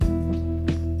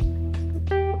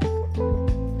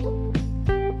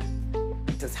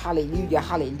Hallelujah,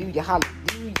 hallelujah,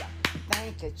 hallelujah.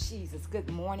 Thank you, Jesus. Good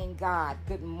morning, God.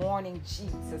 Good morning,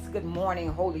 Jesus. Good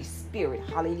morning, Holy Spirit.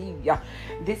 Hallelujah.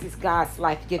 This is God's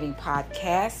Life-Giving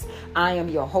Podcast. I am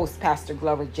your host, Pastor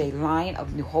Glover J. Lyon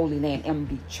of New Holy Land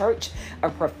MB Church, a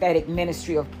prophetic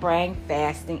ministry of praying,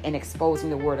 fasting, and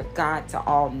exposing the Word of God to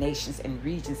all nations and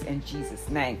regions in Jesus'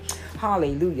 name.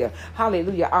 Hallelujah.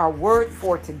 Hallelujah. Our word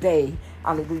for today,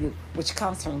 hallelujah, which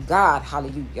comes from God,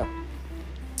 hallelujah,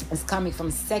 it's coming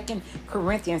from 2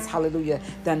 Corinthians, hallelujah,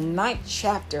 the 9th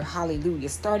chapter, hallelujah,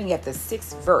 starting at the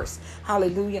 6th verse,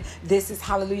 hallelujah. This is,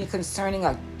 hallelujah, concerning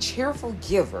a cheerful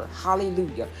giver,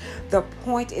 hallelujah. The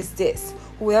point is this: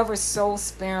 whoever sows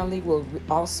sparingly will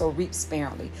also reap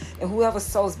sparingly, and whoever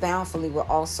sows bountifully will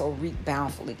also reap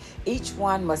bountifully. Each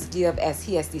one must give as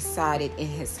he has decided in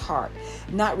his heart,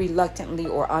 not reluctantly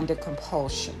or under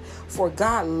compulsion. For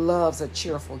God loves a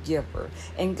cheerful giver,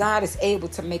 and God is able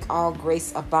to make all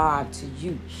grace abound to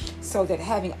you, so that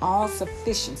having all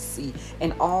sufficiency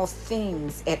in all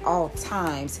things at all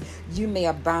times, you may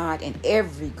abound in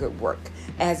every good work.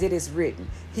 As it is written,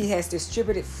 He has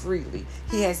distributed freely,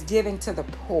 He has given to the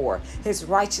poor, His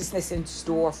righteousness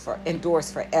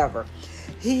endures forever.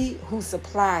 He who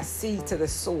supplies seed to the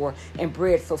sower and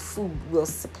bread for food will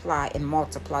supply and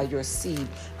multiply your seed,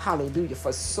 hallelujah,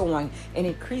 for sowing, and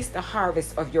increase the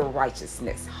harvest of your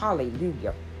righteousness,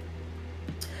 hallelujah.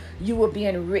 You will be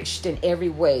enriched in every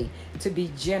way, to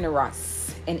be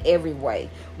generous in every way,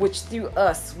 which through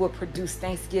us will produce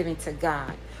thanksgiving to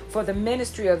God. For the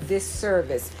ministry of this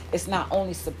service is not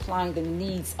only supplying the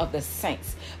needs of the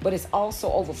saints, but it's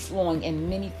also overflowing in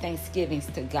many thanksgivings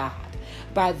to God.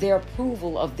 By their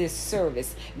approval of this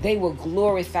service, they will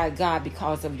glorify God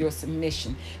because of your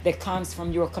submission that comes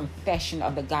from your confession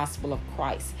of the gospel of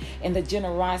Christ and the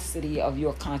generosity of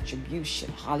your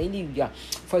contribution, hallelujah,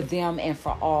 for them and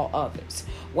for all others,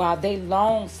 while they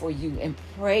long for you and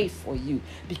pray for you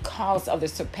because of the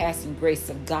surpassing grace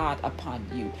of God upon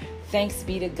you. Thanks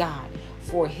be to God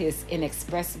for His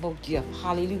inexpressible gift.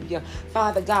 Hallelujah.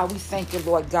 Father God, we thank you,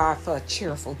 Lord God, for a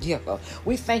cheerful giver.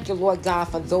 We thank you, Lord God,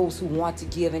 for those who want to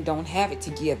give and don't have it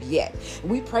to give yet.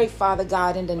 We pray, Father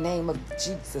God, in the name of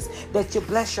Jesus, that you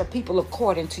bless your people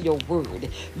according to your word.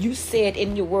 You said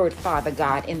in your word, Father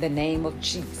God, in the name of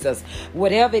Jesus,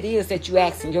 whatever it is that you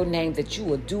ask in your name, that you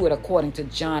will do it according to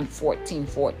John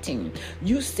 14:14.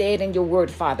 You said in your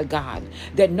word, Father God,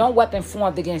 that no weapon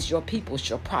formed against your people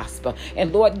shall prosper.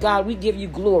 And Lord God, we give you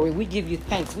glory, we give you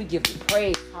thanks, we give you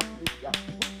praise. Hallelujah.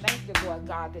 We thank you, Lord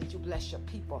God, that you bless your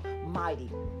people mighty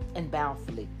and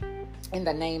bountifully. In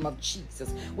the name of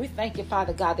Jesus, we thank you,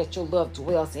 Father God, that your love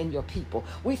dwells in your people.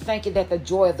 We thank you that the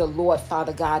joy of the Lord,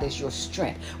 Father God, is your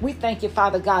strength. We thank you,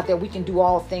 Father God, that we can do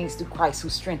all things through Christ who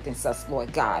strengthens us,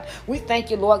 Lord God. We thank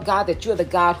you, Lord God, that you're the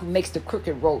God who makes the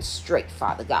crooked road straight,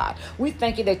 Father God. We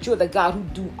thank you that you're the God who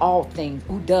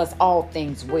does all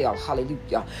things well.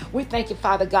 Hallelujah. We thank you,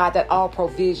 Father God, that all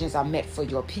provisions are met for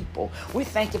your people. We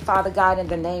thank you, Father God, in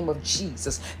the name of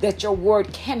Jesus, that your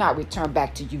word cannot return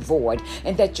back to you void,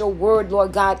 and that your word,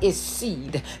 Lord God, is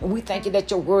seed. And we thank you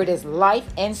that your word is life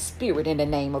and spirit in the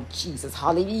name of Jesus.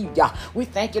 Hallelujah. We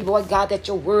thank you, Lord God, that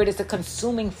your word is a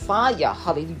consuming fire.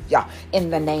 Hallelujah.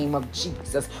 In the name of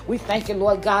Jesus. We thank you,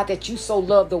 Lord God, that you so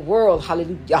love the world.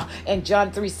 Hallelujah. And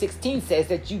John 3:16 says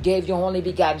that you gave your only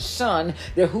begotten Son,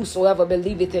 that whosoever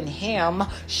believeth in him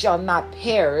shall not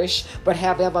perish, but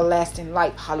have everlasting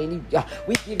life. Hallelujah.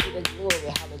 We give you the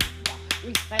glory. Hallelujah.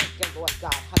 We thank you, Lord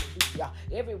God. Hallelujah.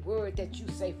 Every word that you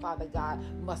say, Father God,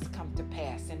 must come to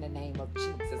pass in the name of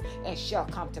Jesus, and shall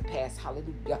come to pass.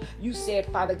 Hallelujah. You said,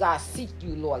 Father God, seek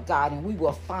you, Lord God, and we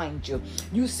will find you.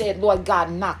 You said, Lord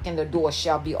God, knock and the door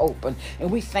shall be open.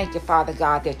 And we thank you, Father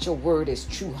God, that your word is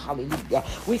true. Hallelujah.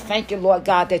 We thank you, Lord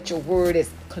God, that your word is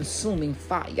consuming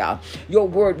fire. Your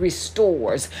word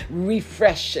restores,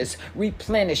 refreshes,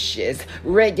 replenishes,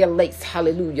 regulates.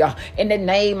 Hallelujah. In the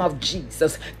name of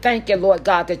Jesus. Thank you, Lord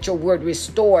God, that your word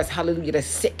restores, hallelujah, the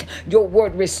sick. Your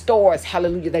word restores,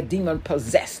 hallelujah, the demon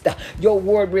possessed. Your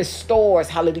word restores,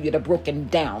 hallelujah, the broken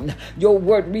down. Your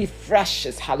word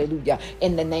refreshes, hallelujah,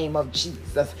 in the name of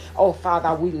Jesus. Oh,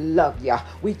 Father, we love you.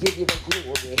 We give you the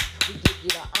glory. We give you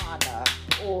the honor.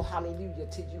 Oh, hallelujah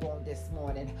to you on this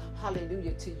morning.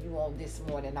 Hallelujah to you on this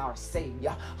morning, our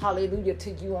Savior. Hallelujah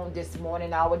to you on this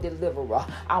morning, our deliverer,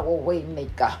 our way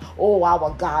maker. Oh,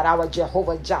 our God, our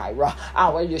Jehovah Jireh,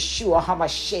 our Yeshua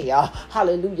HaMashiach.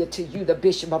 Hallelujah to you, the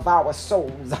bishop of our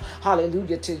souls.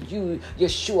 Hallelujah to you,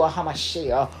 Yeshua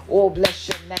HaMashiach. Oh, bless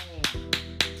your name.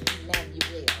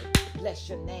 Emmanuel. Bless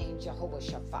your name, Jehovah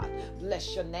Shaphat.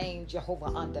 Bless your name, Jehovah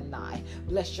Adonai.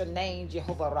 Bless your name,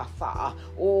 Jehovah Rapha.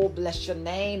 Oh, bless your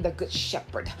name, the good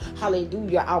shepherd.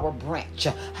 Hallelujah, our branch.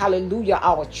 Hallelujah,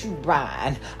 our true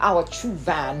vine. Our true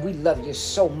vine. We love you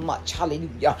so much.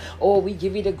 Hallelujah. Oh, we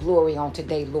give you the glory on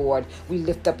today, Lord. We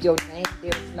lift up your name.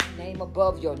 There is no name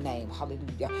above your name.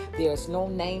 Hallelujah. There is no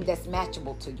name that's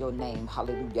matchable to your name.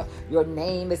 Hallelujah. Your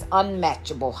name is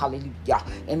unmatchable. Hallelujah.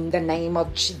 In the name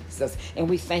of Jesus. And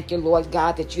we thank you, Lord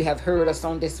God, that you have heard us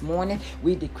on this morning.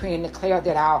 We decree and declare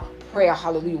that our prayer,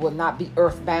 hallelujah, will not be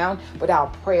earthbound, but our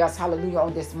prayers, hallelujah,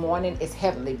 on this morning is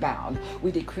heavenly bound.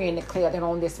 We decree and declare that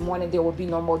on this morning there will be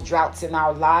no more droughts in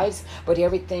our lives, but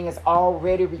everything is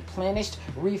already replenished,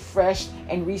 refreshed,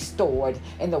 and restored.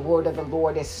 And the word of the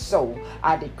Lord is so.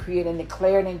 I decree it and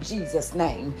declare it in Jesus'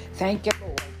 name. Thank you,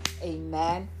 Lord.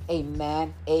 Amen,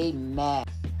 amen, amen.